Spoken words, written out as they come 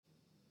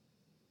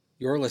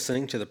You're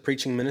listening to the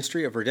preaching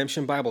ministry of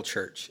Redemption Bible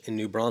Church in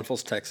New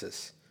Braunfels,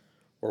 Texas,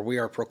 where we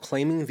are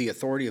proclaiming the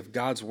authority of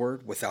God's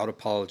Word without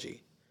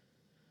apology.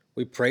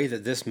 We pray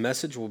that this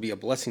message will be a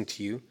blessing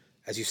to you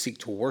as you seek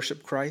to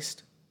worship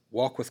Christ,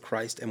 walk with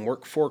Christ, and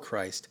work for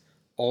Christ,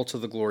 all to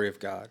the glory of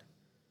God.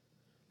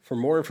 For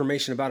more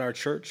information about our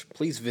church,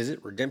 please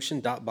visit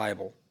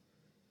redemption.bible.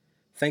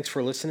 Thanks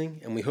for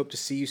listening, and we hope to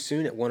see you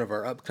soon at one of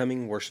our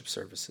upcoming worship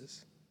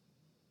services.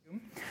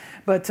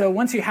 But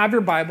once you have your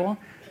Bible,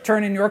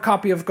 turn in your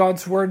copy of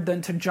God's Word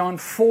then to John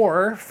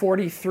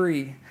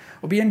 4:43.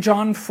 We'll be in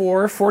John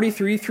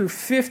 4:43 through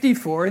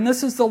 54, and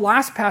this is the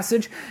last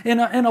passage in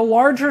a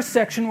larger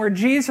section where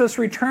Jesus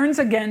returns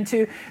again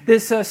to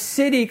this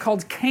city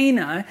called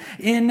Cana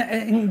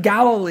in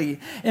Galilee.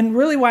 And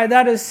really why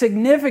that is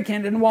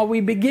significant and why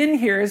we begin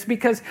here is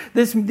because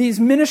these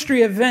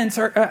ministry events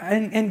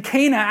in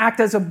Cana act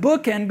as a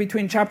bookend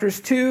between chapters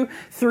 2,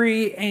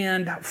 3,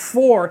 and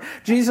 4.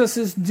 Jesus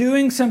is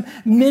doing some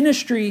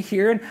ministry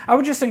here, and I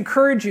would just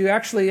encourage you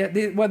actually,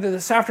 whether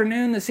this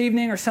afternoon, this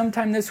evening, or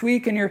sometime this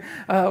week in your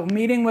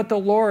meeting with the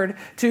Lord,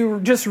 to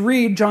just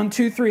read John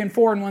 2, 3, and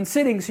 4 in one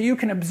sitting so you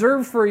can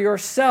observe for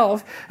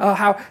yourself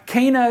how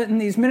Cana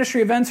and these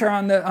ministry events are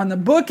on the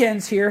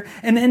bookends here.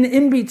 And then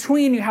in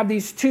between, you have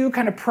these two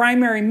kind of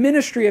primary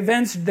ministry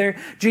events there.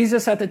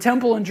 Jesus at the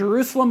temple in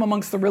Jerusalem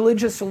amongst the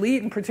religious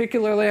elite, and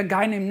particularly a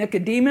guy named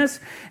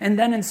Nicodemus. And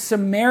then in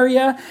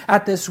Samaria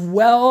at this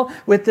well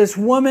with this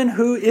woman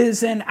who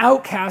is an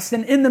outcast.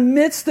 And in the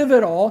midst of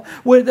it all,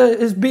 what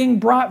is being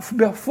brought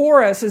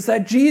before us is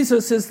that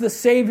Jesus is the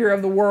Savior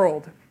of the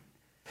world.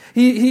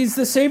 He's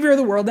the Savior of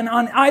the world, and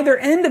on either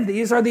end of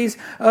these are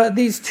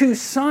these two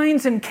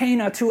signs in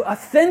Cana to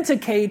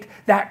authenticate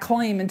that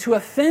claim and to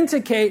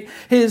authenticate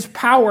His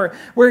power,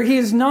 where He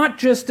is not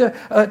just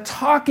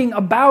talking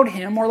about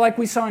Him, or like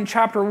we saw in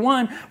chapter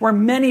 1, where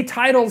many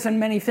titles and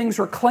many things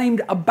were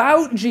claimed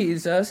about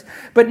Jesus,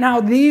 but now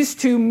these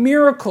two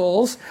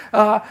miracles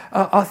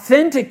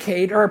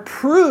authenticate or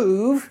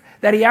prove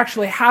that He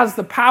actually has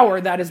the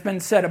power that has been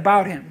said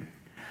about Him.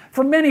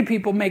 For many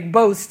people make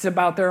boasts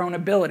about their own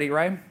ability,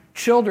 right?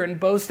 Children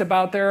boast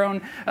about their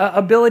own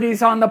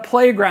abilities on the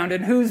playground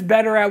and who's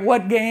better at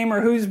what game or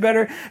who's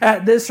better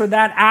at this or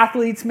that.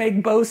 Athletes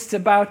make boasts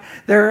about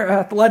their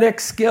athletic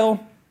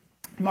skill.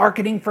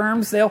 Marketing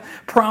firms, they'll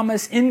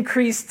promise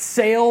increased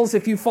sales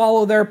if you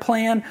follow their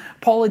plan.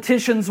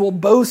 Politicians will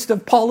boast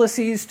of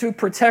policies to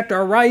protect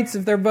our rights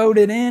if they're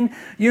voted in.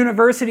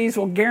 Universities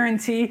will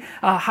guarantee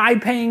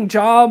high-paying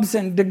jobs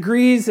and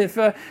degrees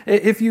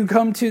if you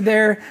come to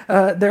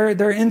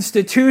their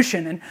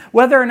institution. And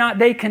whether or not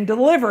they can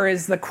deliver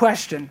is the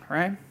question,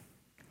 right?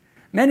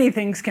 Many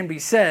things can be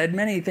said,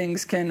 many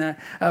things can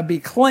be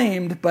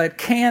claimed, but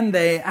can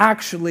they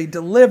actually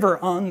deliver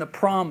on the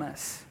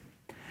promise?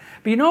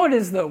 But you know what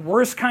is the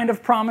worst kind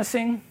of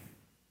promising?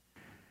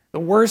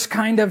 The worst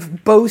kind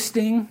of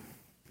boasting?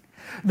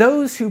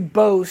 Those who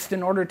boast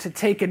in order to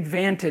take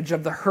advantage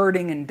of the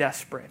hurting and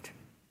desperate.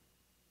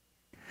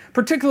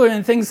 Particularly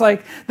in things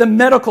like the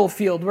medical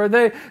field, where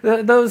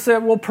those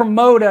that will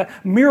promote a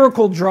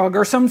miracle drug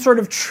or some sort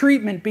of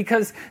treatment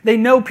because they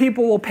know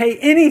people will pay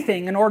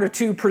anything in order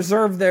to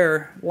preserve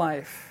their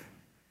life.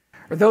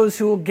 Or those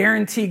who will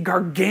guarantee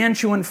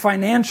gargantuan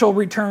financial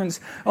returns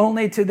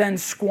only to then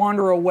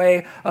squander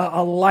away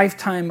a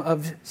lifetime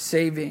of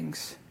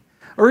savings.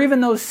 Or even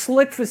those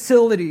slick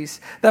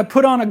facilities that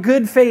put on a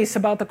good face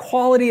about the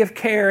quality of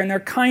care and their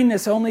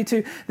kindness only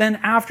to then,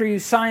 after you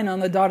sign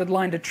on the dotted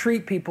line, to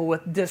treat people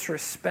with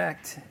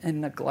disrespect and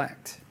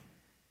neglect.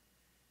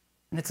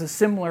 And it's a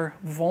similar,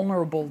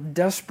 vulnerable,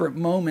 desperate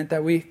moment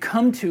that we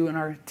come to in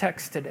our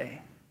text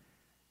today.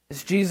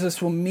 As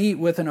Jesus will meet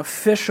with an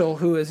official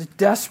who is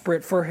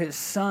desperate for his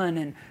son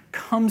and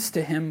comes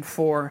to him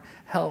for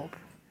help.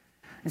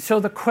 And so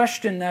the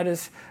question that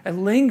is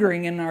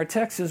lingering in our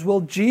text is,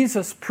 will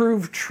Jesus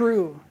prove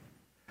true?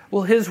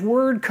 Will His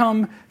word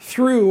come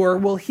through, or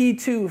will He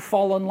too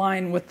fall in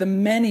line with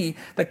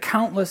the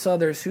countless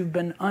others who've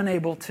been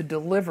unable to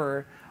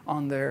deliver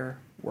on their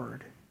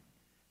word?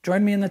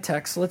 Join me in the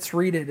text. Let's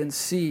read it and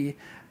see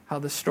how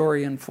the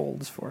story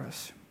unfolds for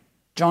us.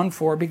 John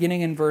 4, beginning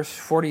in verse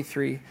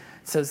 43,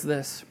 says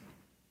this: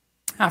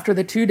 After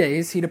the 2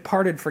 days, He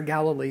departed for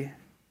Galilee.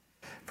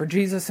 For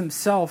Jesus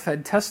Himself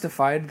had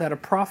testified that a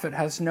prophet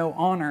has no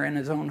honor in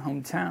his own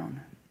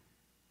hometown.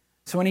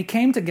 So when He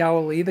came to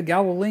Galilee, the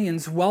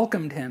Galileans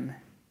welcomed Him,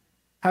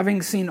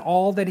 having seen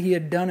all that He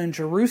had done in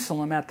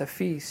Jerusalem at the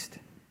feast.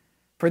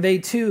 For they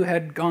too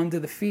had gone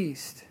to the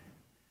feast.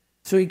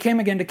 So He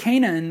came again to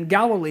Cana in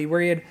Galilee,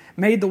 where He had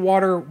made the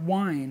water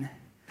wine.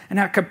 And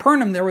at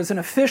Capernaum there was an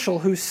official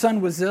whose son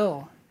was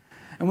ill.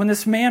 And when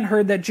this man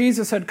heard that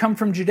Jesus had come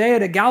from Judea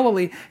to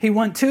Galilee, he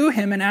went to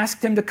him and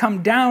asked him to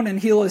come down and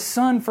heal his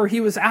son, for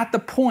he was at the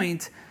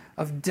point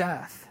of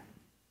death.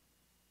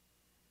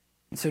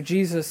 And so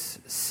Jesus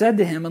said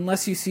to him,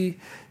 "Unless you see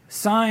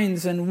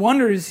signs and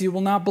wonders, you will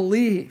not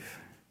believe."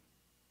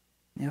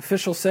 The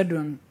official said to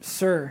him,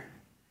 "Sir,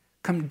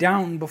 come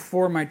down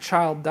before my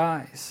child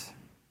dies."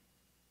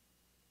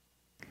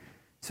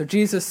 So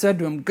Jesus said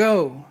to him,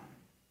 "Go,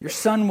 your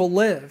son will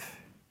live."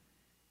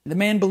 The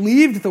man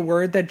believed the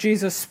word that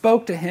Jesus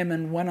spoke to him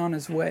and went on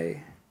his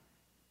way.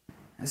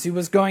 As he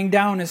was going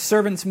down, his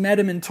servants met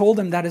him and told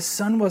him that his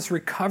son was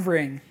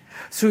recovering.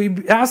 So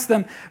he asked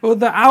them,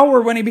 the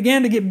hour when he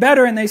began to get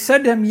better, and they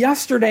said to him,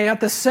 "Yesterday at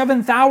the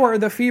 7th hour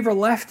the fever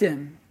left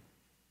him."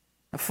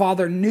 The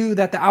father knew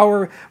that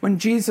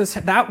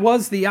that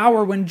was the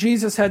hour when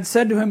Jesus had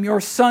said to him, "Your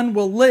son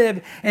will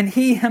live," and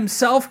he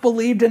himself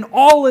believed in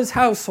all his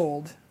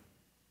household.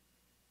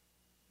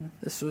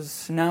 This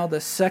was now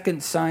the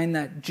second sign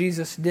that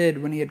Jesus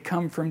did when he had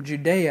come from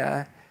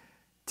Judea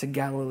to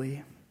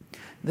Galilee.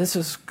 This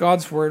is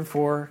God's word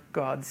for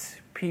God's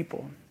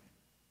people.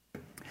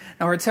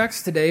 Now, our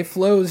text today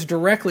flows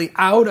directly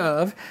out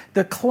of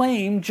the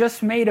claim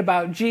just made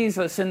about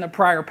Jesus in the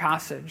prior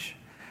passage.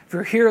 If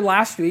you're here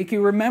last week,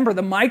 you remember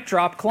the mic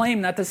drop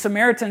claim that the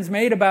Samaritans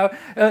made about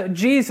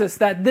Jesus,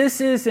 that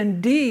this is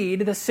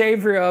indeed the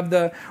Savior of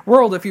the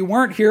world. If you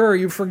weren't here or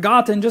you've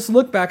forgotten, just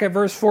look back at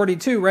verse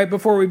 42 right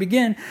before we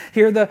begin.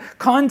 Here the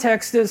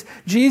context is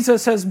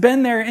Jesus has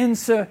been there in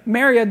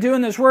Samaria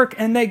doing this work,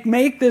 and they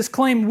make this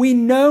claim. We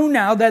know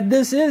now that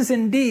this is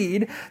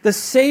indeed the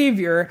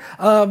Savior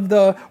of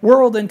the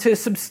world. And to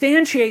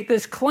substantiate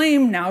this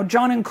claim now,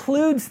 John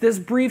includes this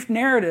brief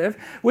narrative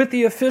with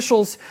the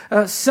official's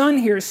son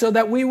here, so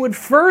that we would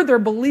further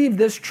believe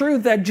this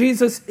truth that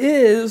Jesus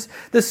is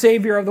the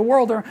Savior of the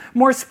world, or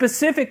more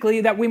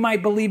specifically, that we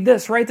might believe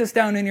this. Write this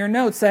down in your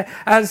notes, that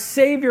as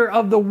Savior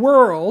of the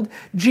world,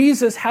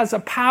 Jesus has a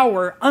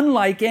power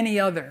unlike any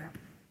other.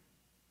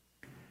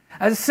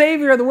 As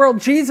Savior of the world,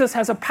 Jesus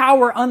has a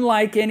power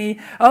unlike any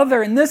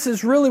other. And this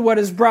is really what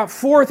is brought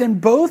forth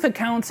in both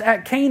accounts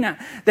at Cana.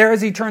 There,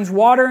 as he turns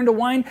water into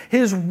wine,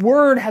 his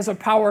word has a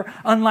power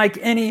unlike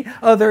any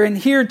other. And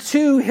here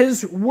too,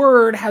 his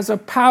word has a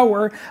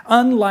power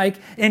unlike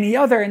any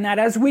other. And that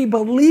as we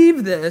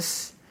believe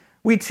this,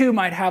 we too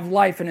might have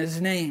life in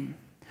his name.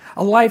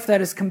 A life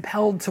that is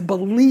compelled to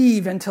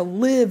believe and to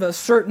live a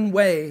certain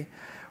way,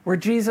 where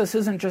Jesus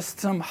isn't just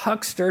some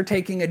huckster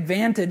taking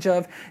advantage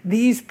of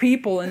these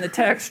people in the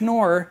text,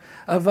 nor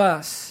of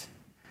us.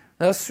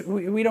 Thus,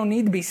 we don't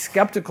need to be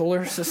skeptical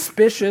or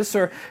suspicious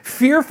or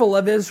fearful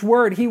of his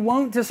word. He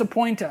won't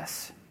disappoint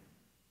us.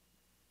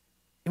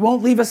 He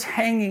won't leave us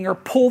hanging or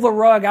pull the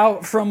rug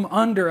out from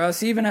under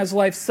us, even as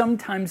life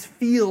sometimes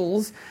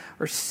feels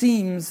or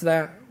seems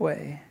that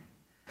way.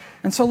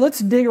 And so let's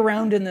dig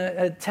around in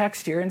the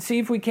text here and see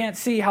if we can't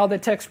see how the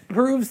text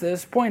proves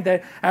this point,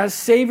 that as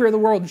Savior of the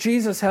world,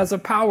 Jesus has a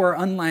power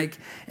unlike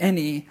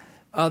any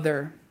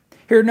other.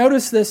 Here,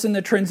 notice this in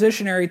the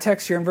transitionary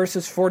text here in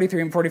verses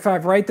 43 and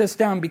 45. Write this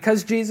down.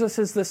 Because Jesus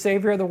is the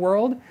Savior of the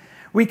world,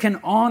 we can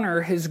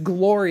honor his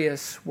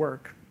glorious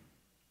work.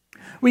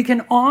 We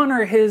can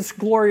honor his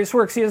glorious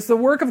work. See, as the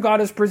work of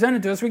God is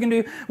presented to us, we can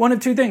do one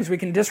of two things. We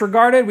can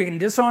disregard it, we can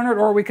dishonor it,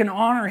 or we can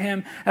honor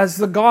him as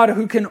the God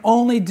who can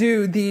only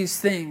do these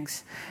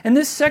things. And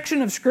this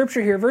section of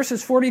Scripture here,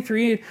 verses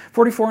 43,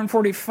 44, and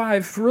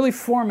 45, really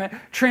form a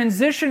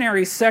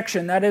transitionary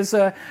section that is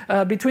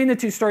between the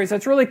two stories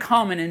that's really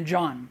common in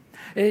John.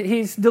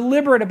 He's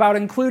deliberate about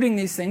including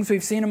these things.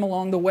 We've seen him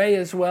along the way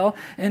as well,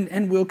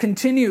 and we'll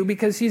continue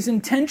because he's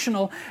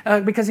intentional,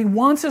 because he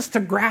wants us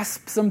to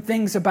grasp some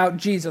things about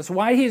Jesus,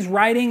 why he's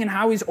writing and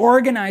how he's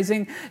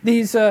organizing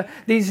these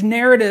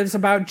narratives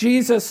about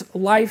Jesus'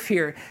 life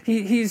here.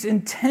 He's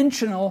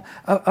intentional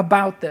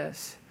about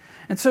this.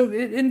 And so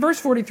in verse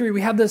 43,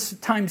 we have this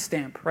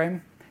timestamp,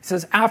 right? It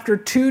says, after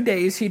 2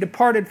 days, he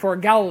departed for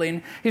Galilee.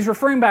 And he's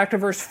referring back to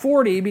verse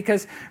 40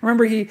 because,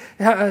 remember,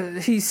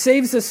 he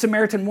saves this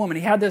Samaritan woman.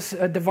 He had this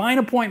divine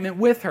appointment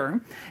with her.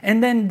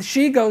 And then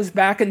she goes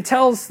back and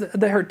tells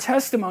her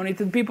testimony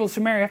to the people of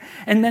Samaria.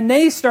 And then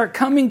they start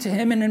coming to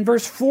him. And in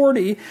verse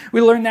 40,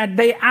 we learn that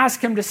they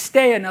ask him to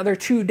stay another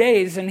 2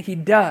 days, and he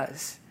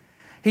does.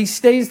 He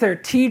stays there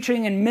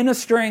teaching and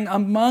ministering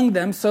among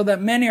them so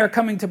that many are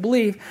coming to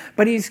believe.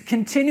 But he's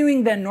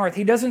continuing then north.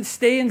 He doesn't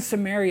stay in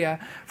Samaria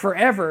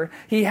forever.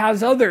 He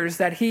has others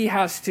that he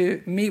has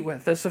to meet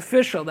with, this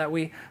official that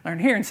we learn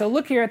here. And so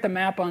look here at the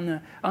map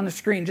on the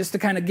screen just to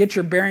kind of get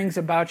your bearings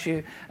about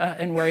you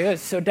and where he is.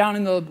 So down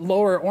in the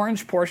lower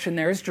orange portion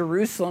there is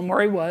Jerusalem,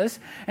 where he was.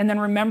 And then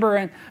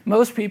remember,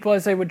 most people,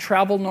 as they would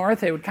travel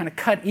north, they would kind of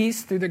cut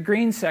east through the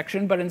green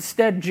section. But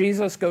instead,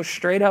 Jesus goes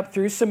straight up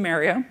through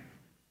Samaria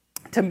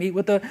to meet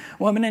with the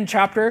woman in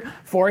chapter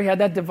 4. He had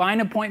that divine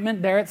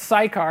appointment there at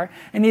Sychar.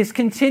 And he's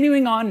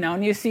continuing on now.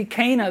 And you see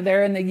Cana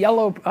there in the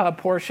yellow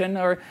portion,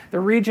 or the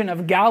region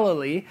of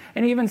Galilee.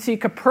 And you even see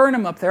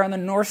Capernaum up there on the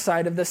north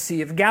side of the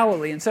Sea of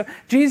Galilee. And so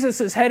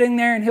Jesus is heading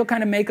there, and he'll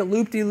kind of make a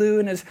loop-de-loo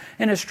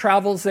in his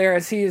travels there,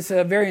 as he is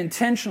very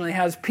intentionally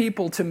has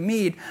people to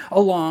meet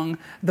along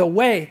the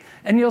way.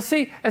 And you'll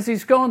see as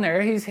he's going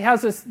there,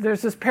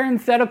 there's this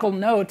parenthetical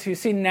note. You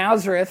see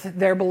Nazareth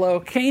there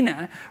below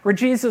Cana, where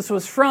Jesus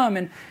was from.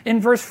 And in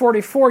verse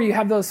 44, you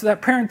have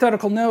that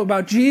parenthetical note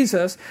about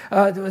Jesus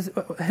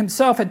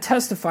himself had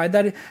testified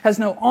that he has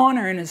no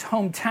honor in his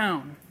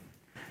hometown.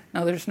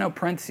 Now, there's no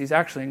parentheses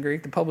actually in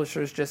Greek. The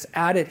publishers just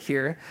add it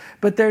here.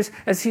 But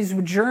as he's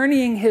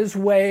journeying his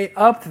way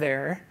up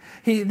there,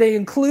 they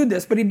include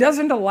this, but he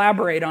doesn't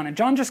elaborate on it.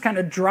 John just kind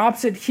of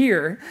drops it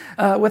here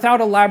without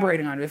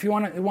elaborating on it. If you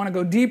want to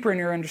go deeper in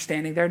your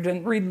understanding there,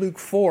 then read Luke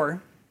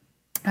 4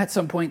 at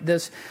some point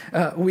this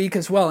week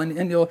as well,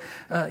 and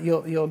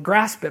you'll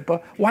grasp it.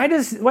 But why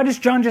does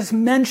John just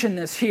mention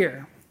this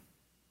here?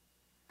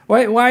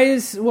 Why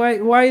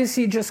is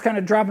he just kind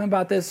of dropping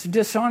about this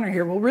dishonor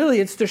here? Well, really,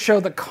 it's to show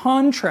the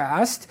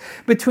contrast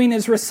between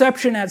his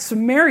reception at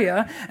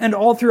Samaria and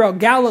all throughout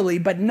Galilee,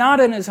 but not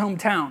in his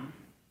hometown.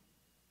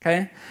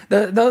 Okay,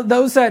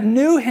 those that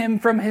knew him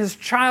from his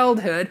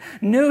childhood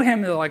knew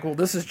him. They're like, well,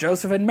 this is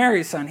Joseph and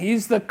Mary's son.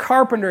 He's the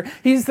carpenter.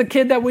 He's the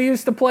kid that we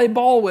used to play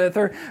ball with,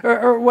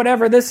 or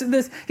whatever.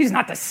 This he's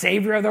not the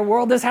savior of the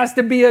world. This has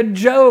to be a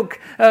joke.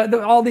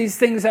 All these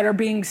things that are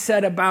being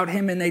said about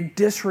him, and they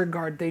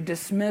disregard, they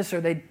dismiss,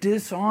 or they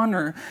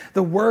dishonor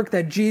the work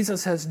that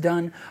Jesus has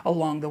done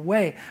along the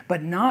way.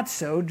 But not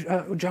so.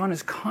 John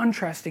is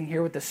contrasting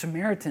here with the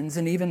Samaritans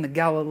and even the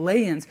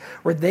Galileans,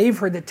 where they've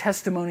heard the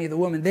testimony of the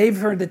woman. They've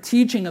heard the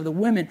teaching of the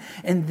women,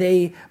 and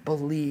they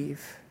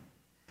believe.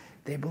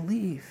 They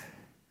believe.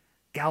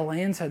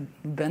 Galileans had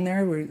been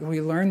there. We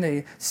learned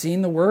they'd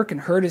seen the work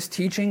and heard his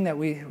teaching that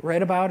we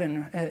read about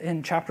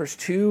in chapters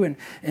 2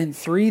 and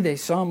 3. They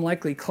saw him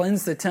likely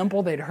cleanse the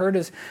temple. They'd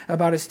heard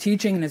about his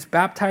teaching and his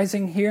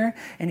baptizing here,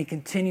 and he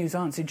continues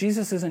on. See,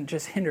 Jesus isn't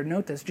just hindered.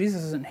 Note this.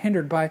 Jesus isn't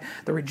hindered by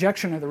the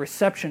rejection or the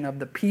reception of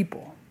the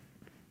people.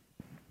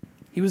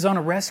 He was on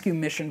a rescue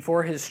mission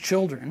for his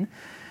children.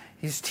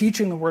 He's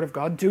teaching the Word of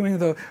God, doing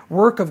the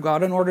work of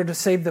God in order to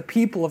save the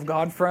people of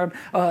God from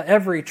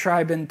every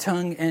tribe and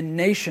tongue and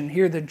nation.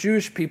 Here, the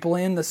Jewish people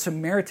and the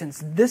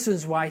Samaritans. This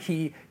is why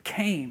he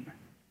came.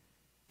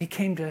 He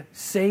came to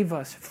save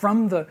us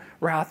from the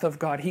wrath of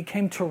God. He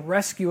came to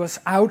rescue us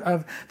out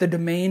of the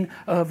domain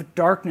of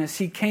darkness.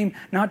 He came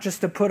not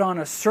just to put on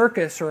a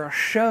circus or a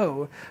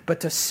show, but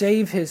to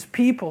save his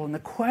people. And the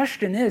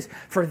question is,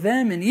 for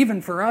them and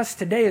even for us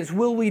today, is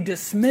will we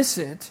dismiss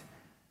it?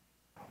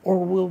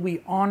 Or will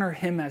we honor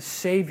him as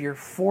Savior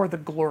for the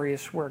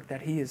glorious work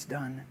that he has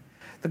done?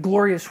 The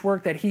glorious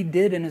work that he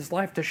did in his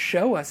life to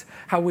show us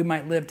how we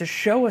might live, to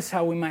show us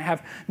how we might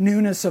have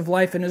newness of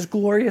life, and his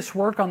glorious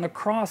work on the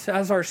cross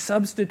as our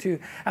substitute,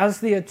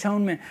 as the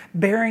atonement,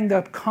 bearing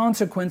the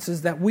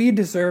consequences that we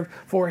deserve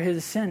for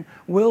his sin.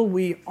 Will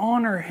we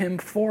honor him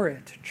for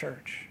it,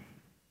 church?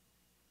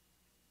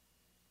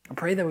 I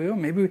pray that we will.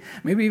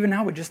 Maybe even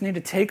now we just need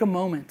to take a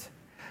moment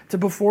to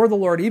before the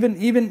Lord,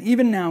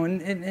 even now,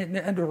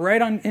 and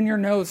write in your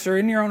notes or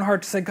in your own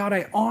heart to say, God,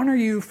 I honor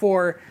you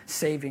for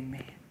saving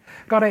me.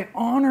 God, I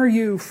honor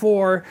you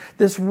for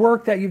this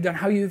work that you've done,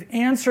 how you've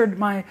answered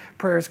my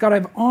prayers. God,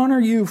 I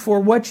honor you for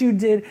what you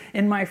did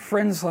in my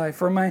friend's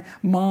life or my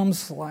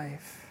mom's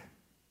life.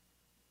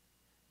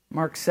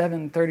 Mark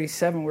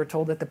 7:37, we're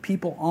told that the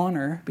people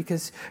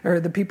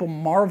the people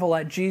marvel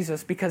at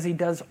Jesus because he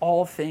does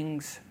all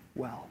things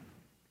well.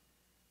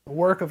 The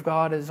work of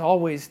God is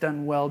always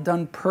done well,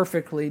 done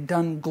perfectly,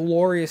 done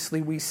gloriously.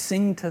 We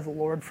sing to the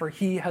Lord, for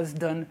he has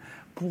done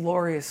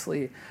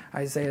gloriously,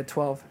 Isaiah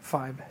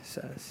 12:5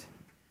 says.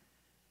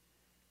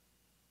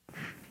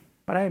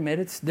 But I admit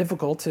it's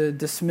difficult to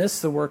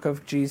dismiss the work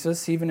of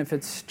Jesus, even if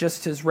it's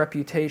just his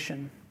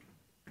reputation.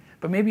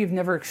 But maybe you've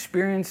never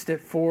experienced it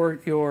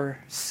for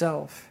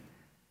yourself.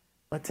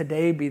 Let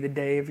today be the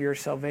day of your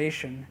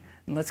salvation.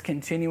 And let's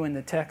continue in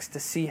the text to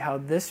see how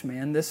this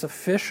man, this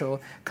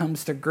official,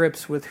 comes to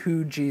grips with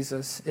who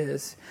Jesus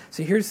is.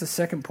 So here's the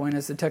second point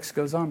as the text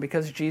goes on.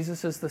 Because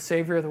Jesus is the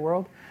Savior of the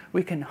world,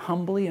 we can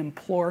humbly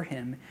implore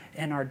him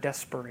in our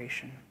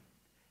desperation.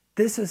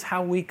 This is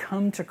how we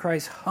come to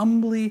Christ,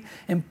 humbly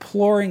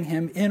imploring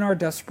him in our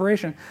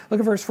desperation.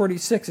 Look at verse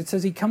 46. It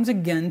says he comes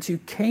again to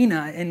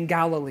Cana in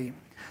Galilee.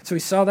 So we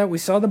saw that. We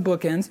saw the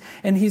bookends.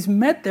 And he's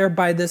met there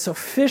by this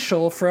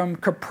official from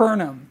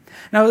Capernaum.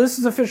 Now, this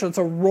is official. It's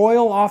a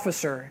royal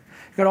officer.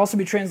 It could also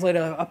be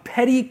translated a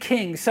petty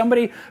king,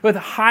 somebody with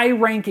high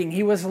ranking.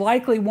 He was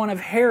likely one of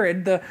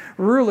Herod, the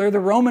ruler, the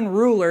Roman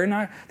ruler,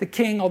 not the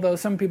king, although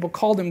some people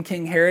called him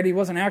King Herod. He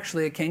wasn't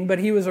actually a king, but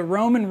he was a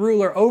Roman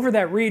ruler over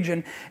that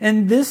region.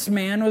 And this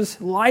man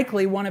was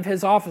likely one of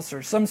his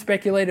officers. Some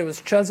speculate it was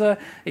Chuza.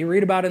 You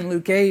read about it in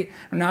Luke 8.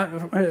 We're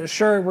not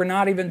sure. We're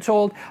not even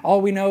told.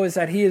 All we know is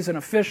that he is an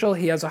official.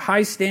 He has a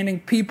high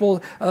standing.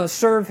 People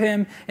serve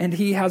him, and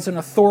he has an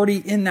authority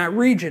in that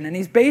region. And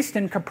he's based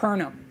in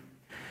Capernaum.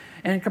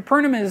 And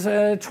Capernaum is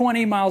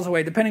 20 miles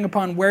away, depending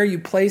upon where you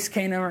place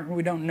Cana.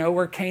 We don't know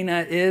where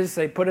Cana is.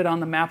 They put it on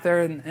the map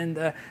there, and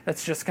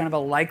that's just kind of a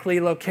likely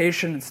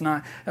location. It's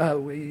not,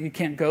 you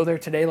can't go there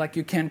today like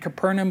you can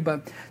Capernaum,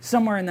 but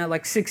somewhere in that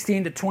like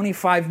 16 to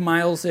 25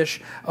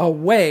 miles-ish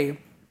away.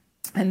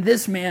 And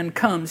this man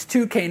comes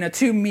to Cana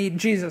to meet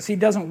Jesus. He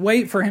doesn't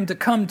wait for him to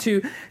come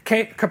to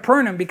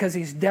Capernaum because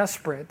he's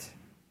desperate.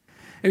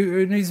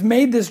 He's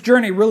made this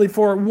journey really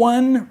for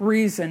one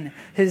reason.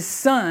 His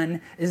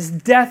son is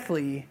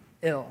deathly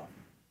ill.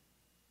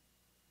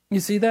 You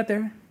see that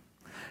there?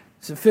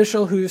 This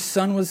official whose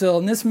son was ill.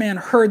 And this man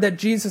heard that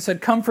Jesus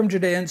had come from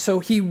Judea, and so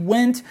he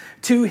went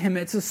to him.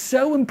 It's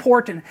so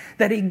important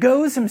that he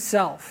goes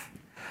himself.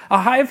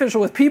 A high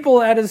official with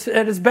people at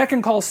his beck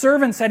and call,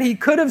 servants that he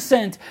could have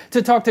sent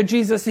to talk to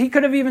Jesus. He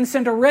could have even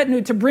sent a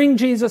retinue to bring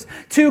Jesus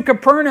to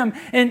Capernaum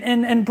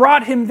and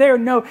brought him there.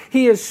 No,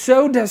 he is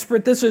so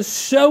desperate. This is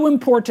so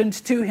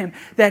important to him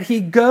that he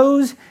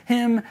goes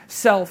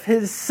himself.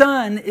 His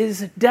son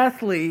is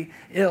deathly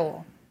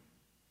ill.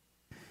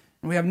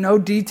 We have no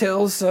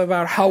details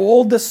about how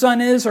old the son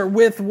is or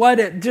with what.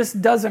 It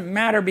just doesn't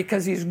matter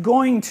because he's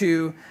going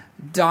to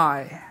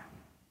die.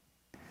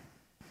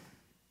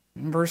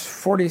 In verse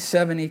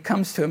 47, he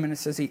comes to him and it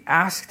says he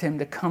asked him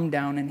to come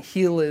down and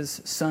heal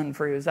his son,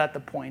 for he was at the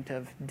point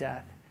of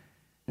death.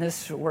 And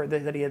this word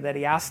that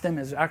he asked him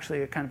is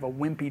actually a kind of a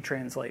wimpy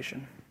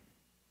translation.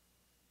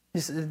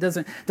 It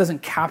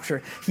doesn't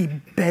capture. He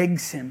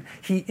begs him.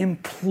 He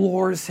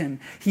implores him.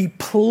 He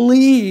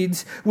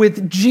pleads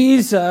with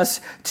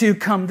Jesus to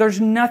come. There's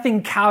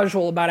nothing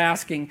casual about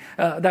asking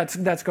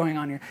that's going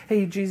on here.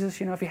 Hey, Jesus,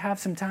 if you have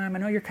some time, I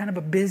know you're kind of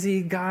a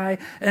busy guy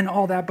and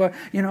all that, but,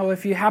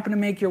 if you happen to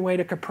make your way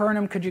to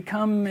Capernaum, could you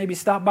come maybe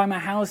stop by my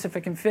house if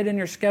it can fit in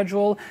your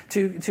schedule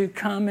to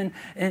come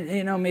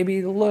and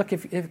maybe look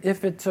if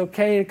it's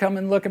okay to come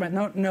and look at it.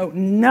 No,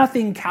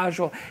 nothing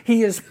casual.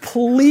 He is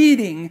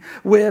pleading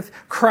with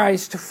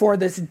Christ for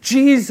this.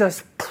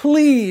 Jesus,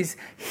 please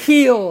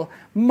heal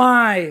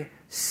my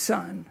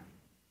son.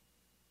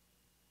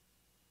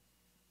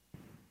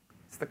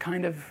 It's the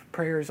kind of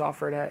prayers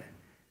offered at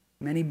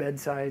many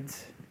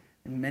bedsides,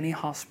 in many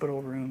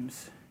hospital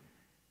rooms,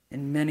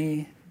 in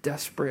many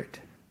desperate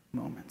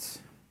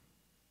moments.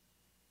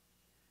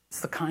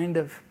 It's the kind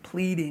of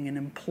pleading and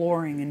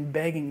imploring and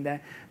begging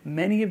that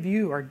many of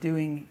you are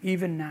doing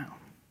even now,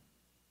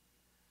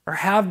 or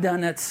have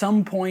done at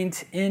some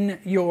point in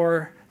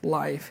your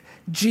life.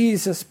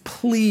 Jesus,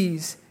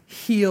 please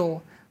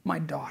heal my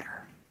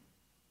daughter.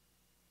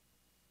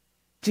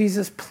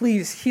 Jesus,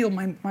 please heal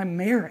my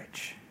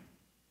marriage.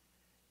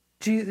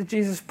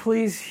 Jesus,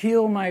 please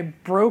heal my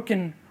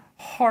broken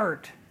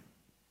heart.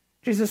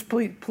 Jesus,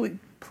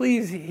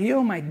 please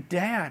heal my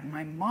dad,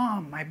 my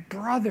mom, my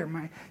brother,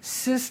 my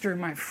sister,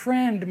 my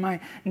friend, my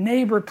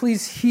neighbor.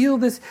 Please heal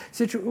this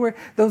situation. Where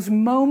those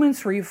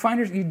moments where you find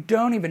you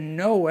don't even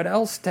know what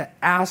else to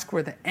ask,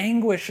 where the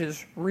anguish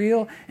is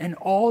real, and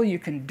all you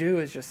can do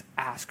is just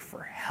ask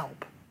for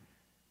help,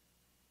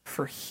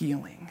 for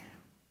healing.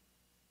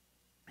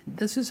 And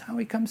this is how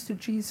he comes to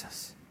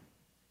Jesus.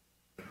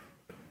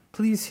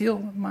 Please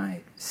heal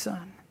my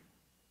son.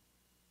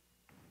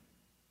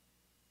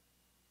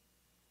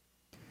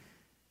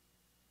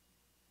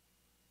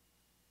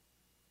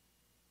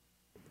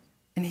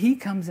 And he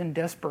comes in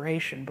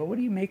desperation. But what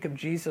do you make of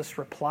Jesus'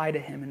 reply to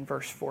him in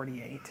verse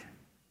 48?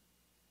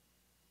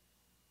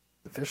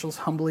 The officials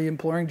humbly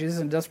imploring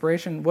Jesus in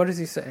desperation. What does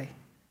he say?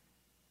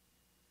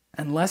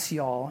 Unless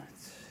y'all,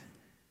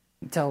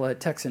 you can tell a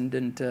Texan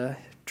didn't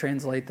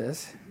translate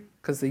this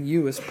because the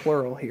you is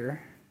plural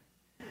here.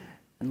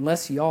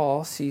 Unless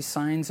y'all see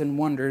signs and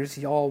wonders,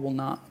 y'all will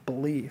not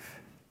believe.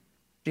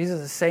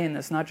 Jesus is saying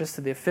this not just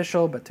to the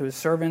official, but to his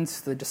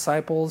servants, the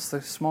disciples,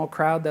 the small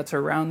crowd that's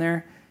around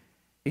there.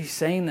 He's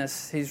saying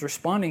this, he's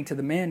responding to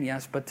the man,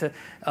 yes, but to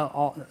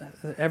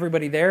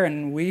everybody there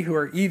and we who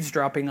are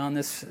eavesdropping on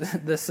this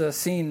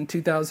scene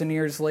 2,000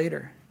 years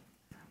later.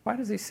 Why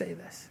does he say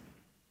this?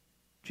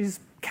 Jesus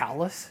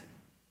callous?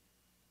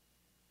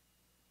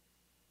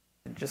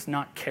 Just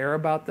not care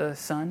about the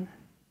son?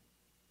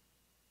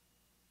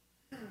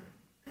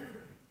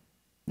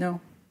 No.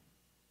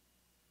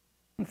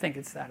 I don't think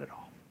it's that at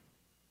all.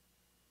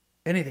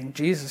 If anything,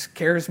 Jesus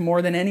cares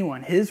more than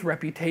anyone. His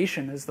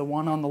reputation is the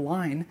one on the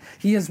line.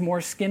 He has more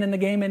skin in the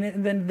game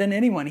than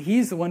anyone.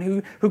 He's the one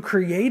who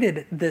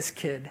created this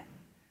kid.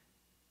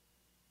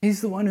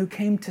 He's the one who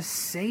came to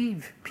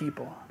save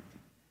people.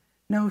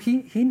 No,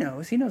 he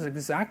knows. He knows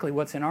exactly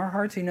what's in our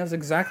hearts. He knows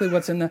exactly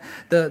what's in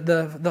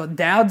the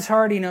dad's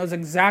heart. He knows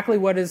exactly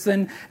what is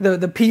in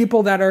the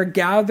people that are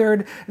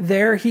gathered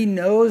there. He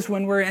knows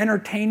when we're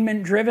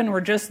entertainment driven,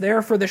 we're just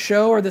there for the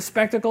show or the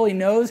spectacle. He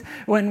knows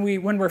when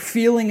we're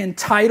feeling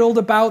entitled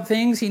about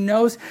things. He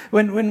knows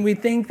when we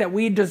think that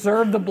we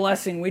deserve the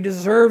blessing, we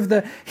deserve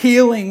the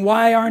healing.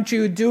 Why aren't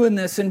you doing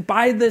this? And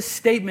by this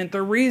statement,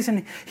 the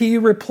reason he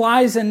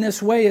replies in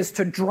this way is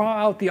to draw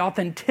out the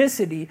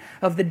authenticity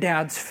of the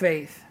dad's faith.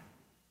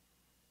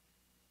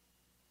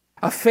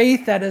 A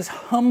faith that has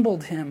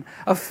humbled him.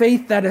 A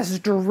faith that has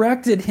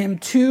directed him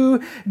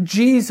to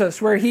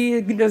Jesus, where he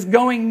is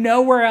going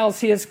nowhere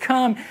else. He has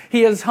come.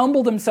 He has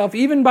humbled himself,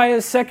 even by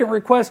his second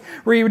request,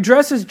 where he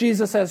addresses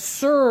Jesus as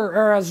Sir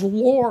or as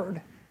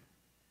Lord.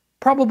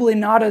 Probably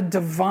not a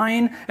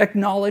divine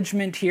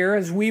acknowledgement here,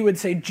 as we would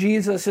say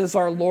Jesus is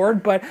our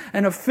Lord, but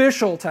an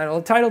official title,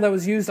 a title that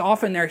was used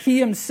often there. He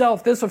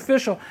himself, this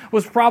official,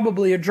 was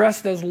probably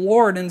addressed as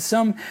Lord in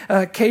some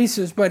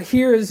cases, but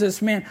here is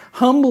this man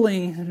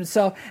humbling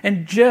himself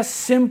and just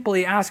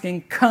simply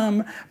asking,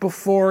 come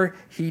before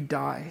he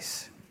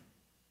dies.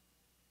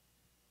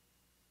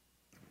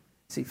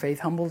 See, faith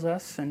humbles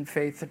us and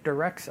faith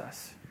directs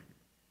us.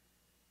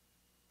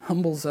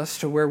 Humbles us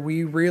to where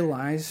we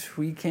realize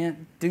we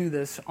can't do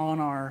this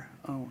on our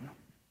own.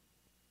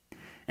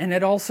 And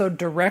it also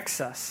directs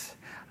us.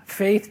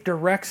 Faith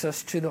directs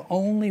us to the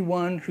only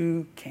one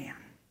who can.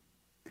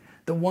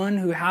 The one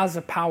who has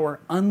a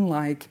power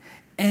unlike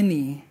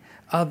any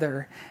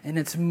other. And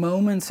it's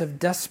moments of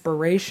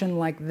desperation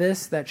like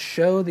this that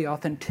show the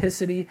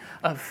authenticity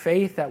of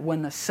faith, that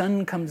when the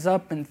sun comes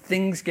up and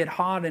things get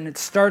hot and it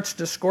starts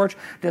to scorch,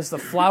 does the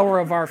flower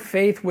of our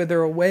faith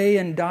wither away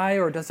and die,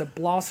 or does it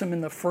blossom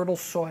in the fertile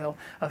soil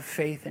of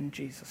faith in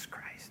Jesus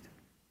Christ?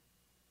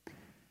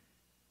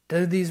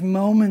 Do these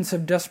moments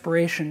of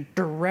desperation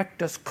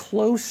direct us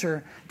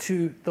closer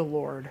to the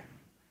Lord,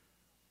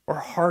 or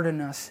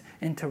harden us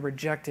into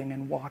rejecting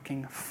and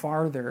walking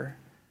farther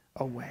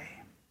away?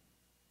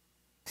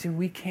 See,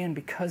 we can,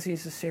 because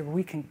He's the Savior,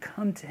 we can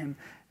come to Him,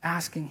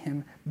 asking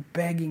Him,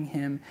 begging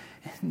Him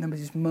in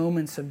these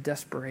moments of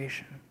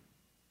desperation.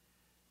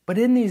 But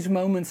in these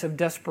moments of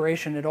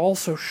desperation, it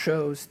also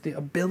shows the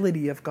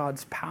ability of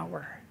God's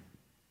power.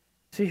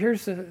 See,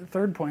 here's the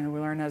third point that we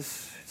learn. As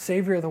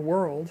Savior of the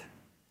world,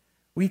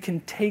 we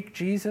can take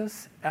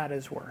Jesus at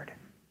His word.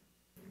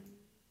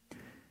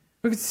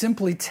 We could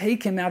simply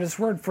take Him at His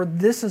word, for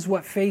this is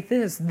what faith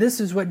is.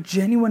 This is what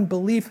genuine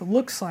belief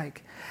looks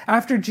like.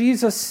 After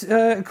Jesus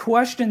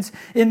questions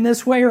in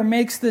this way or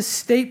makes this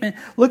statement,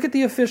 look at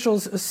the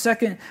official's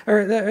second,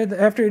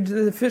 after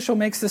the official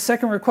makes the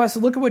second request,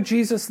 look at what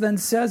Jesus then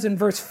says in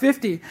verse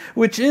 50,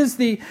 which is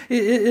the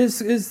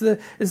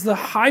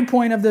high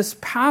point of this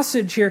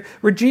passage here,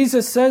 where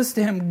Jesus says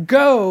to him,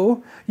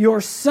 "Go,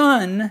 your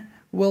son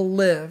will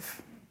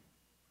live."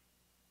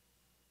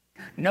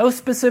 No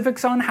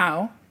specifics on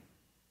how,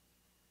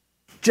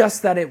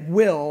 just that it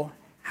will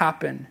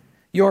happen.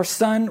 Your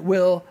son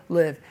will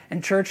live.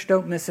 And church,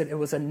 don't miss it. It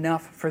was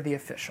enough for the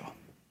official.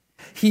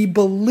 He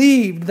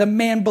believed, the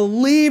man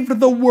believed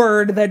the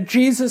word that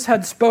Jesus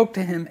had spoke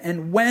to him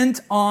and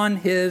went on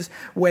his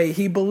way.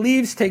 He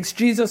believes, takes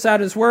Jesus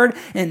at his word,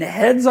 and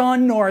heads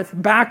on north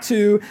back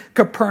to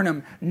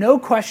Capernaum. No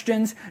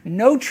questions,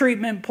 no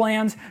treatment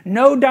plans,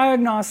 no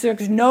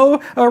diagnostics, no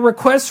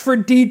requests for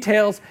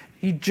details.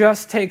 He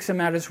just takes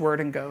him at his word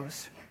and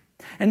goes.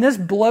 And this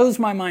blows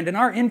my mind. In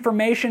our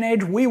information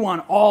age, we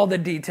want all the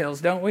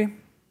details, don't we?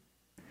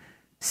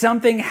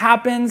 Something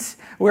happens,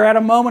 we're at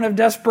a moment of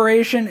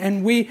desperation,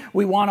 and we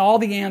want all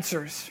the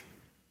answers.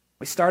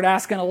 We start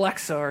asking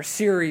Alexa or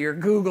Siri or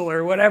Google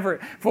or whatever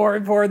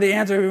for the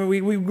answer. We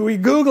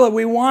Google it,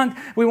 we want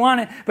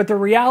it. But the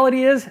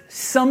reality is,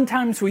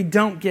 sometimes we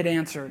don't get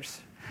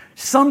answers.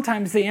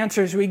 Sometimes the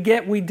answers we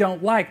get we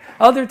don't like.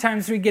 Other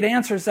times we get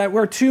answers that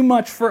were too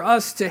much for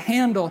us to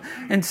handle.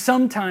 And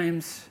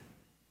sometimes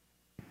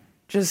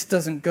just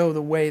doesn't go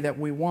the way that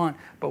we want.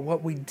 But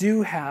what we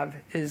do have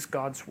is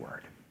God's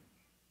word.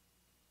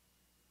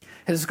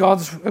 Is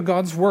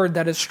God's word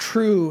that is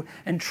true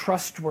and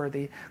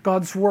trustworthy.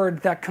 God's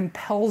word that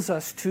compels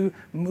us to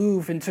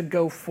move and to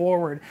go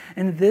forward.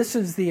 And this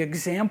is the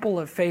example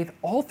of faith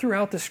all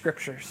throughout the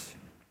scriptures.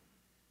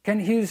 Ken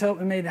Hughes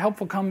made a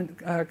helpful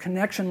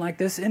connection like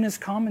this in his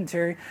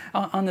commentary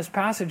on this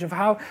passage of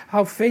how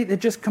faith, it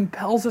just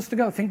compels us to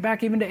go. Think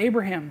back even to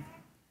Abraham.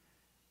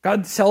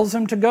 God tells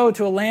him to go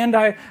to a land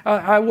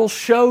I will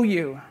show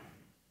you.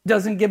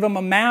 Doesn't give him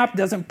a map,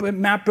 doesn't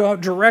map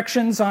out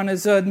directions on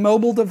his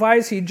mobile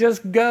device. He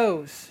just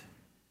goes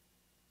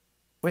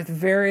with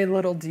very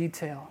little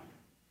detail.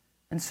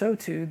 And so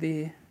too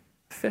the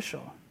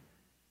official.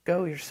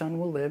 Go, your son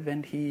will live,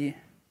 and he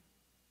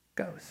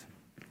goes.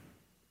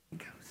 He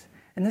goes.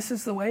 And this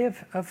is the way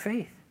of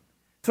faith.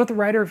 It's what the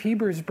writer of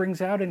Hebrews brings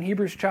out in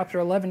Hebrews chapter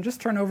 11. Just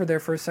turn over there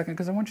for a second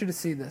because I want you to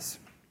see this.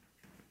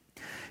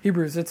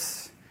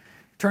 Hebrews,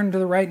 turn to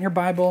the right in your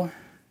Bible,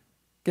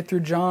 get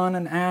through John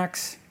and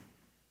Acts.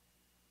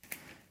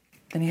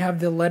 Then you have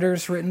the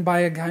letters written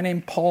by a guy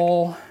named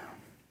Paul.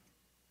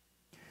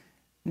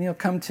 And you'll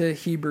come to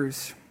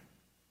Hebrews.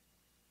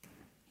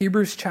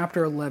 Hebrews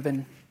chapter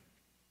 11.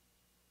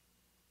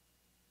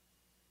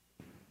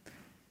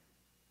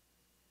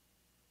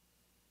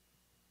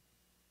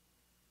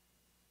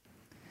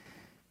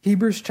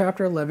 Hebrews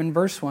chapter 11,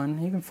 verse 1.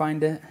 You can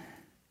find it.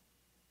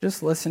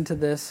 Just listen to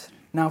this.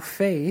 Now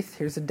faith,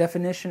 here's a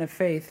definition of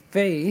faith.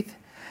 Faith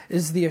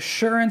is the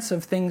assurance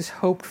of things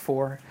hoped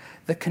for,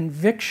 the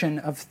conviction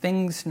of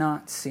things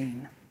not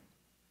seen.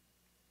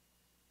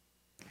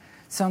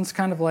 Sounds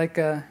kind of like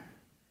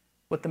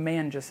what the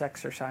man just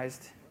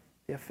exercised,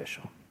 the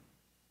official.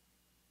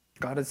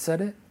 God had said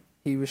it.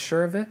 He was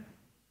sure of it.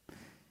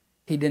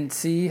 He didn't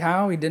see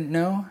how. He didn't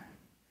know.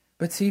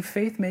 But see,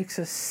 faith makes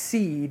us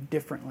see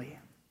differently.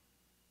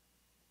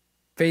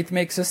 Faith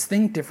makes us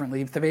think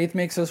differently. Faith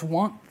makes us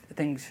want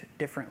things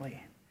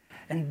differently.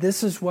 And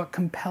this is what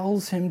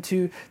compels him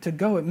to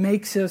go. It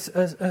makes us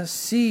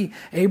see.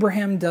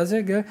 Abraham does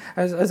it.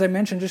 As I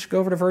mentioned, just go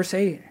over to verse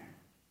 8.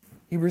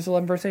 Hebrews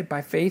 11, verse 8.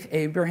 By faith,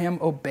 Abraham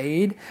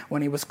obeyed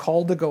when he was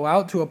called to go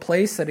out to a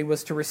place that he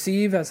was to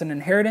receive as an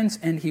inheritance,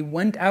 and he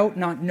went out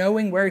not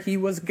knowing where he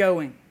was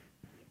going.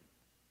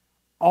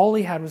 All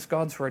he had was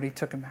God's word. He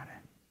took him at it.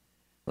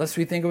 Lest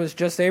we think it was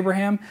just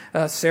Abraham,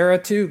 Sarah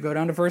too. Go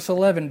down to verse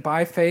 11.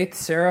 By faith,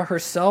 Sarah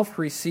herself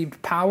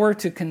received power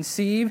to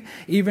conceive,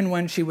 even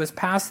when she was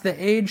past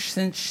the age,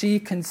 since she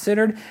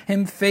considered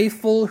him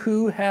faithful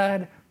who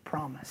had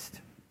promised.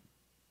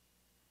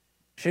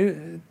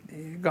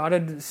 God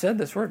had said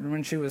this word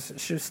when she was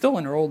still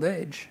in her old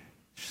age.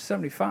 She's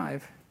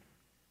 75.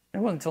 It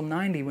wasn't until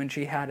 90 when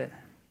she had it.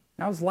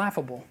 That was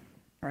laughable,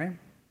 right?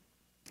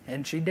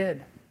 And she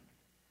did.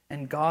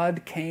 And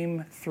God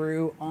came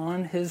through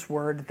on his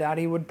word that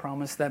he would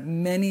promise that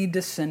many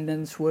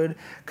descendants would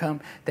come.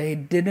 They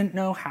didn't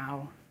know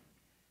how.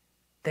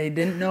 They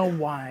didn't know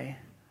why.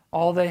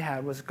 All they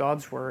had was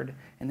God's word,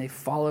 and they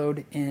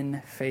followed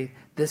in faith.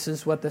 This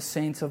is what the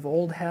saints of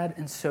old had,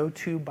 and so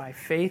too by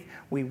faith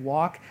we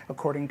walk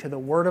according to the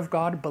word of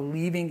God,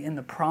 believing in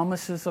the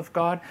promises of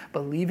God,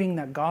 believing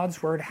that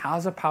God's word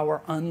has a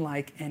power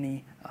unlike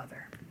any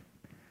other.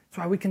 That's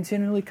why we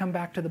continually come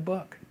back to the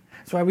book.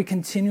 That's why we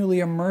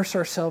continually immerse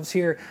ourselves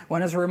here.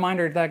 One is a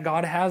reminder that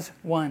God has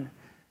won.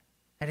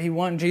 And he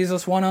won.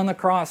 Jesus won on the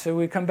cross. So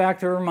we come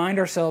back to remind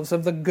ourselves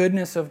of the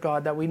goodness of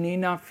God, that we need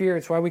not fear.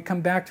 It's why we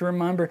come back to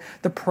remember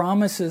the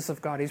promises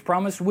of God. He's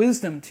promised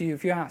wisdom to you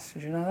if you ask.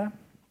 Did you know that?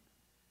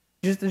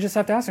 You just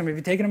have to ask him. If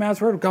you've taken him at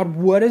his word, God,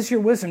 what is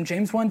your wisdom?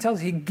 James 1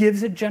 tells you he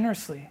gives it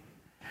generously.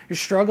 You're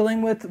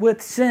struggling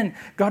with sin.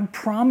 God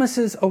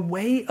promises a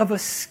way of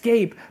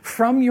escape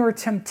from your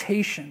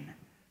temptation.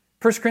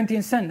 1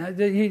 Corinthians 10,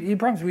 he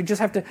promised. We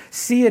just have to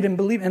see it and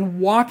believe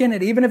and walk in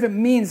it, even if it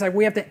means like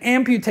we have to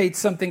amputate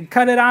something,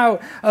 cut it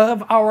out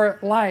of our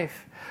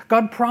life.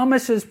 God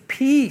promises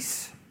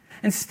peace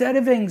instead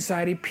of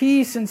anxiety,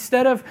 peace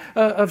instead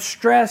of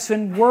stress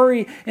and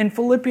worry. In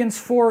Philippians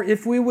 4,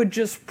 if we would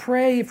just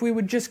pray, if we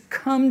would just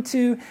come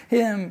to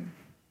him.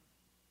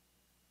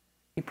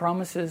 He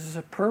promises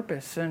a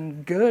purpose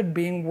and good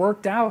being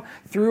worked out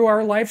through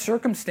our life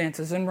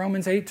circumstances. In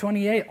Romans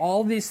 8:28,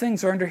 all these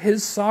things are under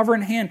his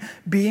sovereign hand,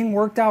 being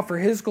worked out for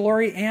his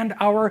glory and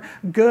our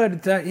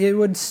good, that it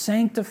would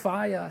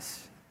sanctify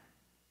us.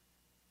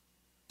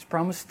 He's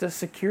promised us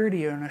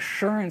security and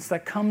assurance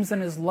that comes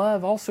in his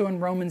love, also in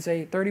Romans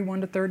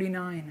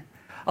 8:31-39.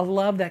 A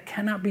love that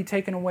cannot be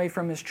taken away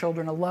from his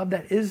children, a love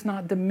that is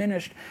not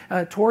diminished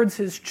towards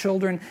his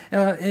children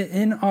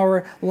in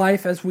our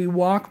life as we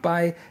walk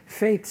by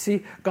faith.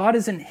 See, God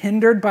isn't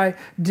hindered by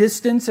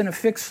distance and a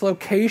fixed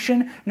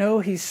location. No,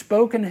 he's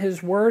spoken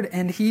his word,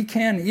 and he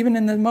can, even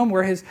in the moment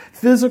where his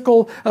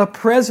physical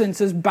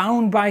presence is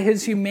bound by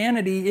his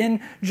humanity.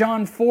 In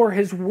John 4,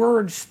 his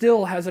word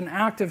still has an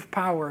active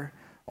power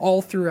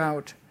all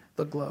throughout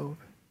the globe.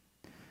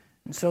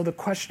 And so the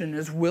question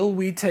is, will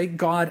we take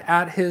God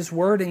at his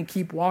word and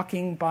keep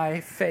walking by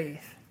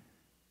faith?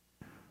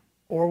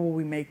 Or will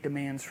we make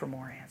demands for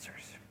more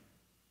answers?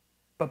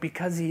 But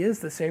because he is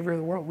the Savior of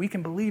the world, we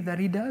can believe that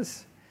he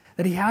does.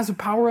 That he has a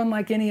power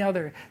unlike any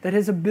other. That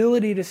his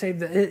ability to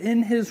save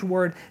in his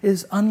word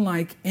is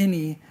unlike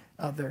any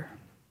other.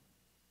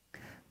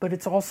 But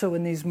it's also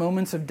in these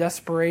moments of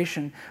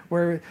desperation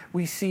where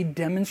we see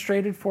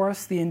demonstrated for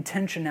us the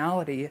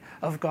intentionality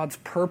of God's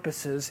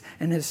purposes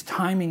and his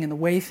timing and the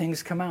way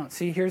things come out.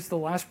 See, here's the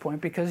last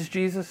point. Because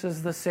Jesus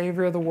is the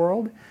Savior of the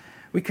world,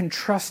 we can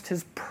trust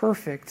his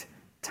perfect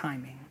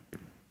timing.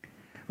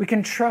 We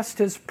can trust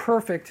his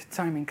perfect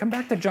timing. Come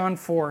back to John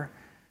 4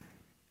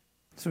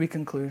 as we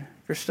conclude.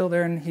 If you're still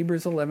there in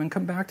Hebrews 11,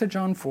 come back to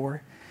John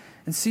 4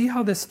 and see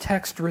how this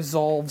text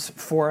resolves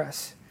for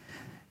us.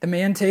 The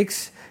man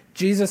takes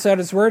Jesus at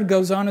his word,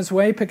 goes on his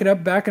way. Pick it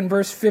up back in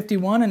verse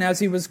 51. And as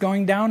he was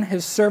going down,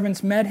 his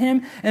servants met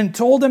him and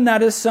told him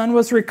that his son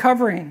was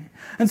recovering.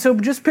 And so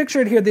just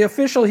picture it here. The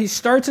official, he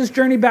starts his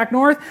journey back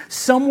north.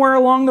 Somewhere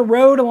along the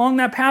road, along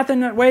that path in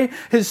that way,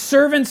 his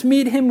servants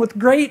meet him with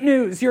great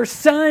news. Your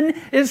son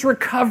is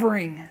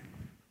recovering.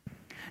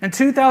 And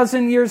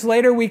 2,000 years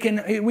later, we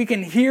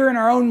can hear in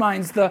our own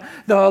minds the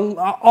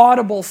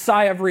audible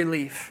sigh of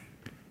relief.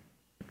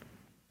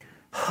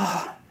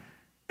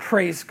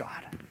 Praise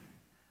God.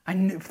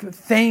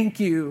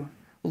 Thank you,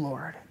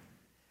 Lord.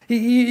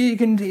 You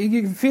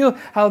can feel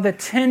how the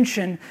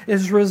tension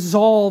is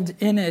resolved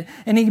in it.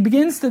 And he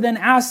begins to then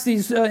ask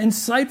these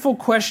insightful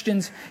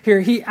questions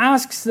here. He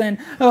asks then,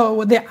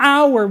 the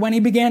hour when he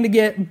began to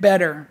get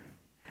better.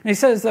 And he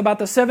says about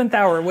the 7th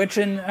hour, which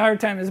in our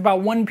time is about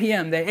 1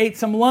 p.m. They ate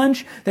some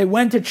lunch, they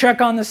went to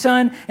check on the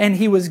son, and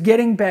he was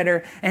getting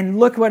better. And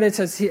look what it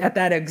says, at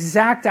that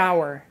exact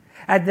hour,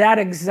 at that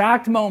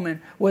exact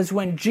moment was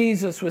when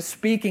Jesus was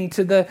speaking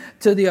to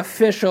the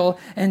official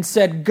and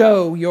said,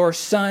 "Go, your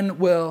son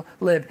will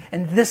live."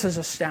 And this is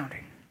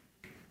astounding.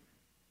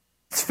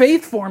 It's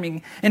faith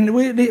forming. And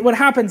what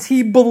happens,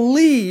 he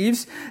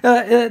believes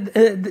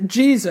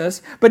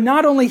Jesus, but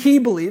not only he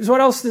believes,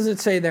 what else does it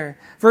say there?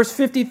 Verse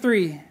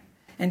 53,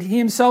 and he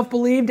himself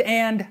believed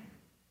and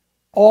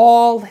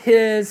all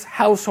his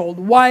household,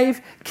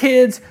 wife,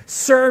 kids,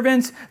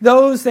 servants,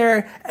 those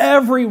there,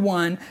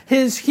 everyone,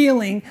 his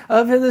healing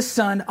of the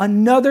Son,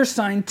 another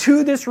sign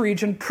to this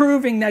region,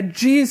 proving that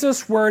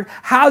Jesus' word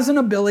has an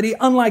ability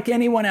unlike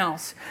anyone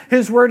else.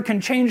 His word can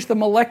change the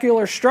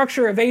molecular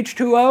structure of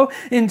H2O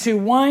into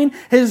wine.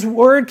 His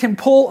word can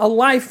pull a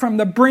life from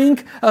the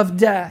brink of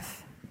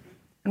death.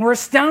 And we're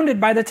astounded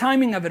by the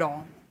timing of it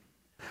all.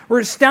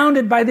 We're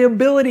astounded by the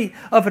ability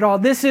of it all.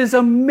 This is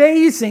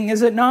amazing,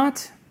 is it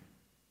not?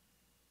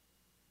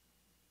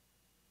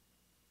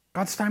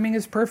 God's timing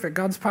is perfect.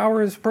 God's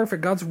power is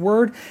perfect. God's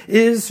word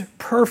is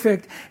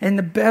perfect. And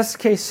the best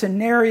case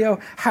scenario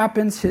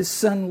happens. His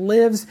Son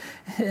lives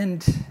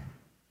and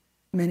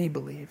many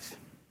believes.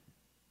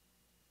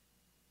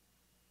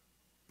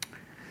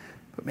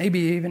 But maybe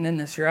even in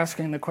this, you're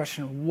asking the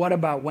question, what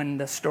about when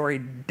the story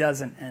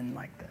doesn't end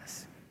like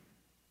this?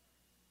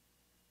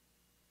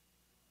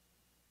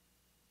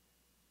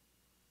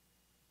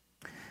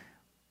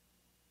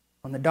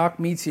 When the doc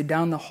meets you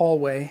down the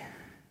hallway,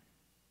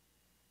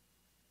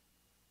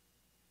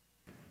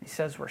 he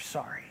says, we're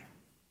sorry.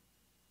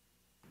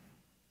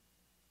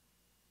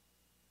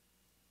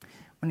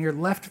 When you're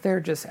left there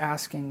just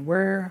asking,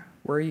 where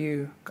were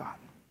you, God?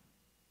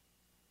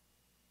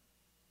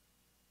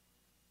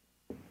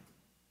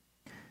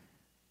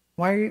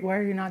 Why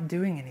are you not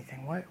doing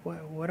anything?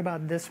 What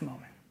about this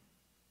moment?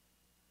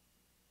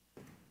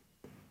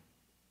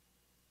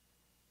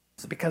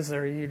 Is it because you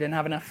didn't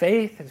have enough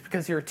faith? Is it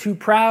because you were too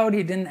proud?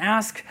 You didn't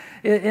ask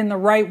in the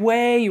right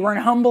way? You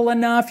weren't humble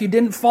enough? You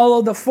didn't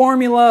follow the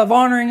formula of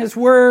honoring His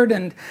word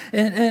and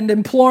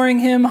imploring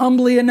Him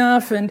humbly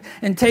enough and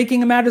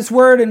taking Him at His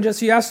word and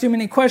just you asked too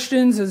many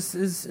questions?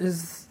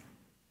 Is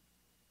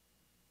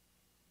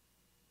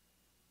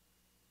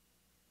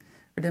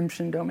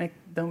redemption, don't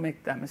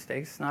make that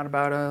mistake. It's not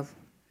about a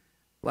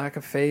lack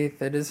of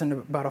faith. It isn't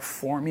about a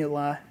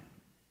formula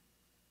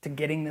to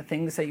getting the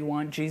things that you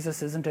want.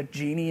 Jesus isn't a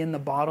genie in the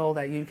bottle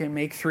that you can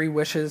make 3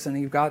 wishes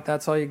and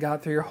that's all you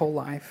got through your whole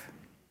life.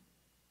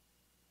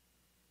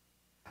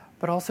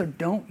 But also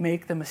don't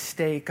make the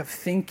mistake of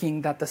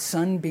thinking that the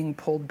Son being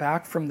pulled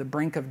back from the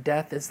brink of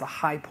death is the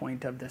high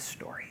point of this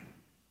story.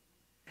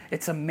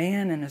 It's a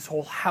man and his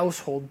whole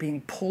household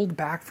being pulled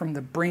back from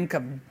the brink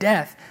of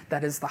death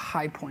that is the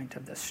high point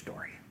of this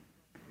story.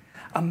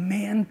 A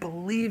man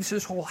believes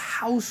his whole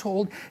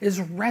household is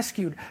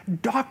rescued.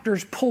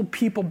 Doctors pull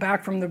people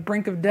back from the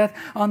brink of death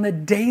on the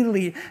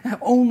daily.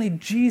 Only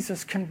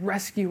Jesus can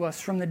rescue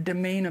us from the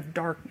domain of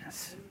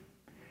darkness.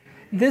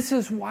 This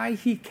is why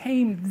He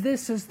came.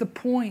 This is the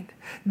point.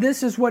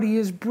 This is what He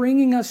is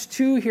bringing us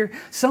to here.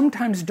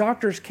 Sometimes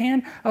doctors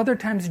can, other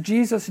times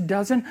Jesus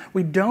doesn't.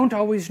 We don't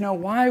always know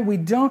why.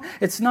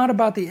 It's not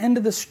about the end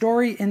of the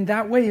story in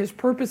that way. His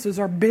purposes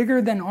are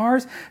bigger than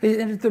ours.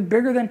 They're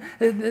bigger than,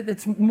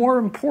 it's more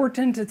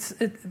important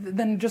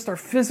than just our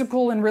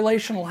physical and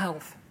relational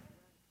health.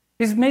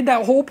 He's made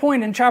that whole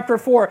point in chapter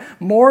 4.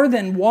 More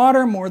than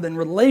water, more than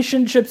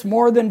relationships,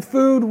 more than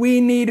food, we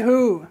need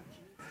who?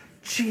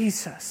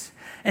 Jesus.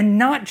 And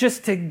not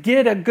just to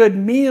get a good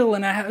meal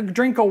and a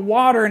drink of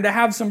water and to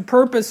have some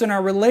purpose in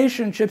our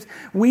relationships.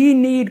 We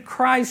need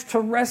Christ to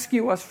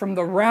rescue us from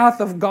the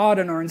wrath of God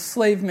and our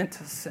enslavement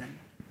to sin.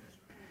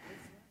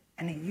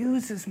 And He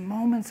uses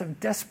moments of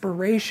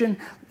desperation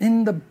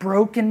in the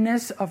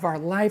brokenness of our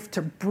life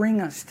to bring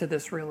us to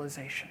this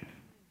realization.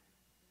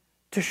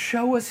 To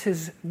show us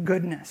His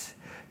goodness.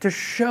 To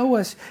show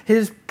us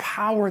His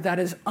power that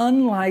is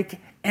unlike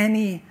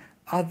any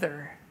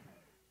other.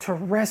 To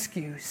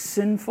rescue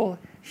sinful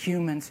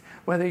humans,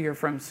 whether you're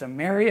from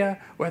Samaria,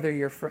 whether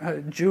you're from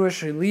a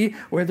Jewish elite,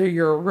 whether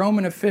you're a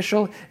Roman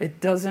official, it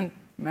doesn't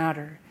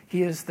matter.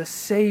 He is the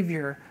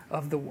Savior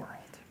of the world.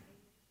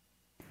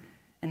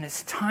 And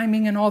His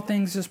timing in all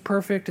things is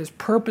perfect. His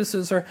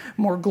purposes are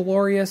more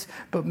glorious,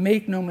 but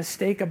make no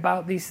mistake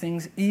about these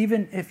things,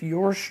 even if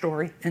your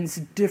story ends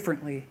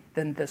differently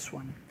than this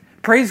one.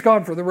 Praise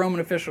God for the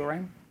Roman official,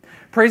 right?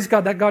 Praise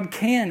God that God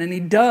can, and He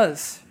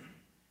does.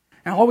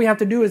 And all we have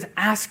to do is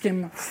ask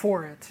Him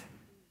for it.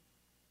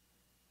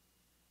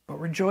 But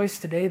rejoice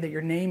today that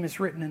your name is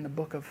written in the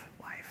book of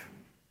life.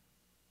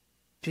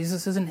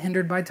 Jesus isn't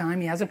hindered by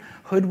time. He hasn't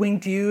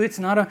hoodwinked you. It's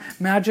not a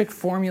magic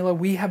formula.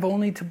 We have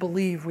only to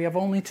believe. We have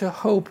only to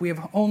hope. We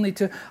have only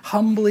to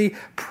humbly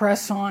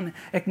press on,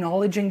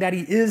 acknowledging that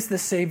He is the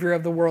Savior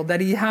of the world, that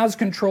He has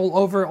control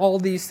over all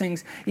these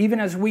things, even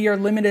as we are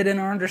limited in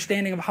our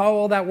understanding of how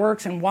all that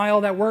works and why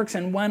all that works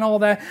and when all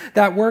that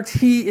works.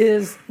 He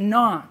is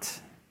not.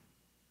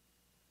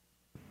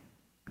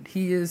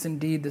 He is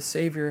indeed the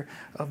Savior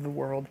of the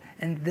world,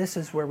 and this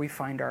is where we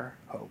find our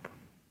hope.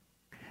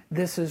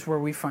 This is where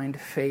we find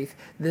faith.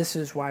 This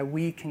is why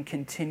we can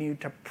continue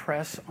to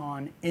press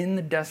on in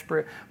the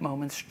desperate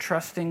moments,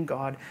 trusting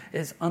God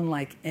is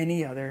unlike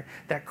any other,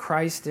 that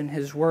Christ and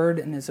His word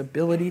and His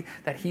ability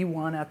that He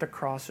won at the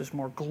cross is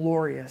more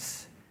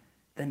glorious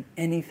than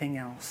anything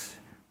else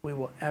we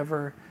will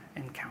ever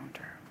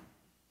encounter.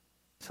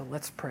 So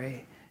let's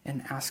pray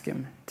and ask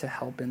Him to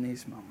help in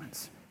these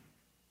moments.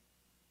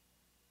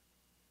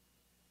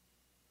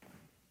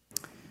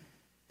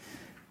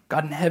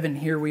 God in heaven,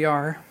 here we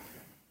are.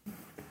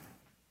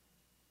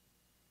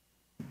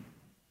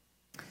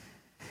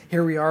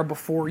 Here we are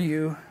before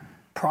you,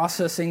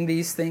 processing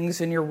these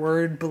things in your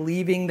word,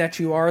 believing that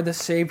you are the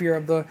Savior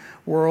of the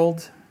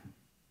world,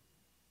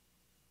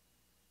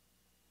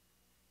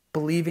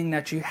 believing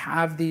that you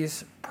have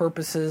these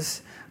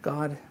purposes,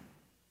 God,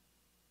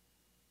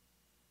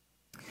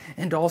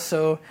 and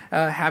also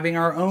having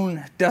our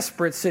own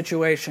desperate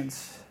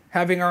situations,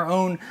 having our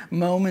own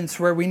moments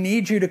where we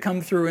need you to come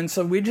through. And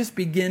so we just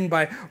begin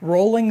by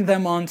rolling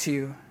them onto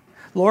you.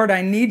 Lord,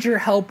 I need your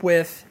help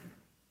with,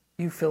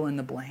 you fill in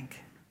the blank.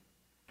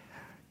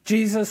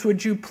 Jesus,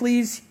 would you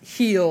please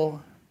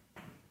heal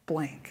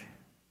blank?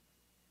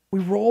 We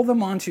roll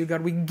them onto you,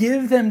 God. We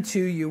give them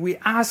to you. We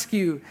ask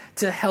you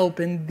to help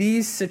in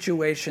these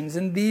situations,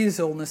 in these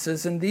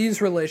illnesses, in these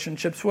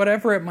relationships,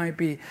 whatever it might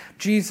be.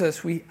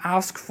 Jesus, we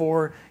ask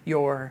for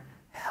your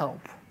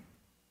help.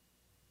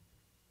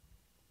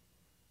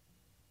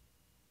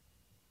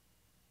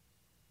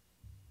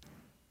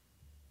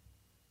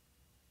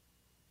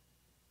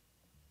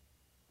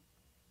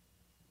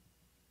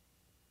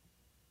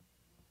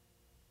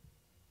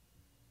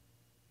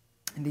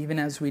 And even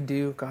as we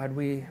do, God,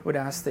 we would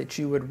ask that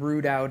you would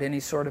root out any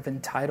sort of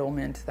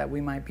entitlement that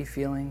we might be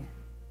feeling.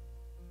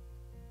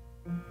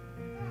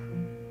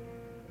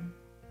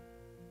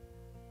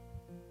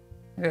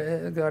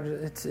 God,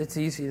 it's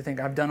easy to think,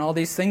 I've done all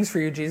these things for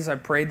you, Jesus.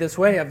 I've prayed this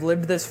way. I've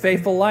lived this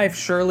faithful life.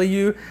 Surely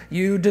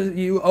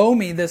you owe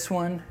me this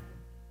one.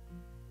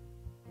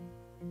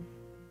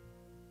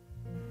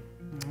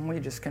 We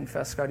just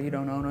confess, God, you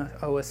don't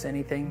owe us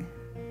anything.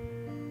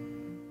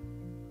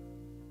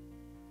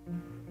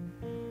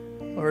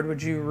 Lord,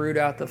 would you root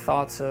out the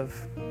thoughts of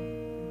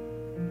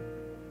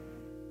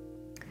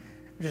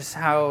just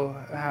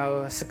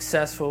how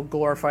success will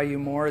glorify you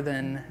more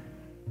than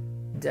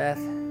death.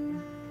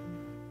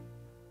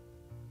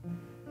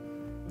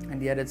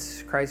 And yet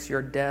it's Christ,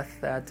 your death,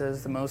 that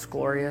is the most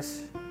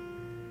glorious.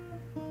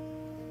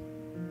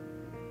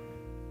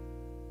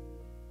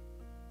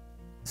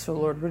 So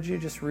Lord, would you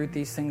just root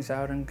these things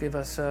out and give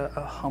us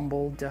a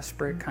humble,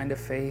 desperate kind of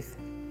faith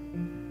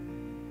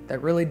that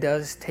really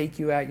does take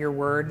you at your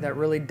word, that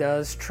really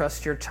does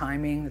trust your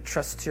timing, that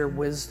trusts your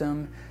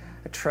wisdom,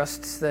 that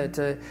trusts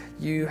that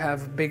you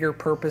have bigger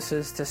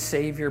purposes to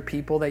save your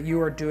people, that you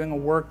are doing a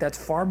work that's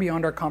far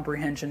beyond our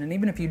comprehension. And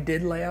even if you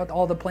did lay out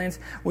all the plans,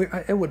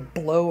 it would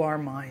blow our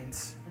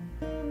minds.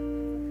 And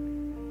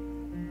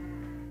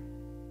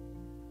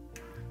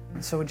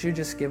so would you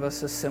just give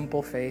us a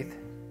simple faith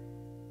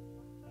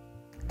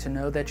to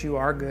know that you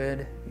are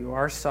good, you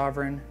are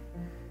sovereign,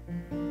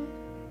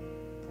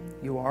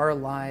 you are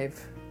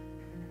alive,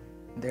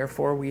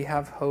 therefore we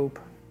have hope.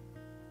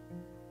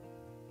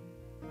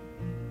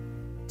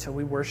 So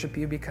we worship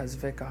you because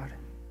of it, God.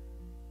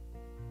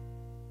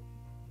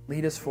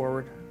 Lead us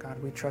forward,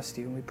 God. We trust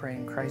you and we pray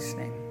in Christ's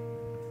name.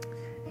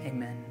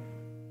 Amen.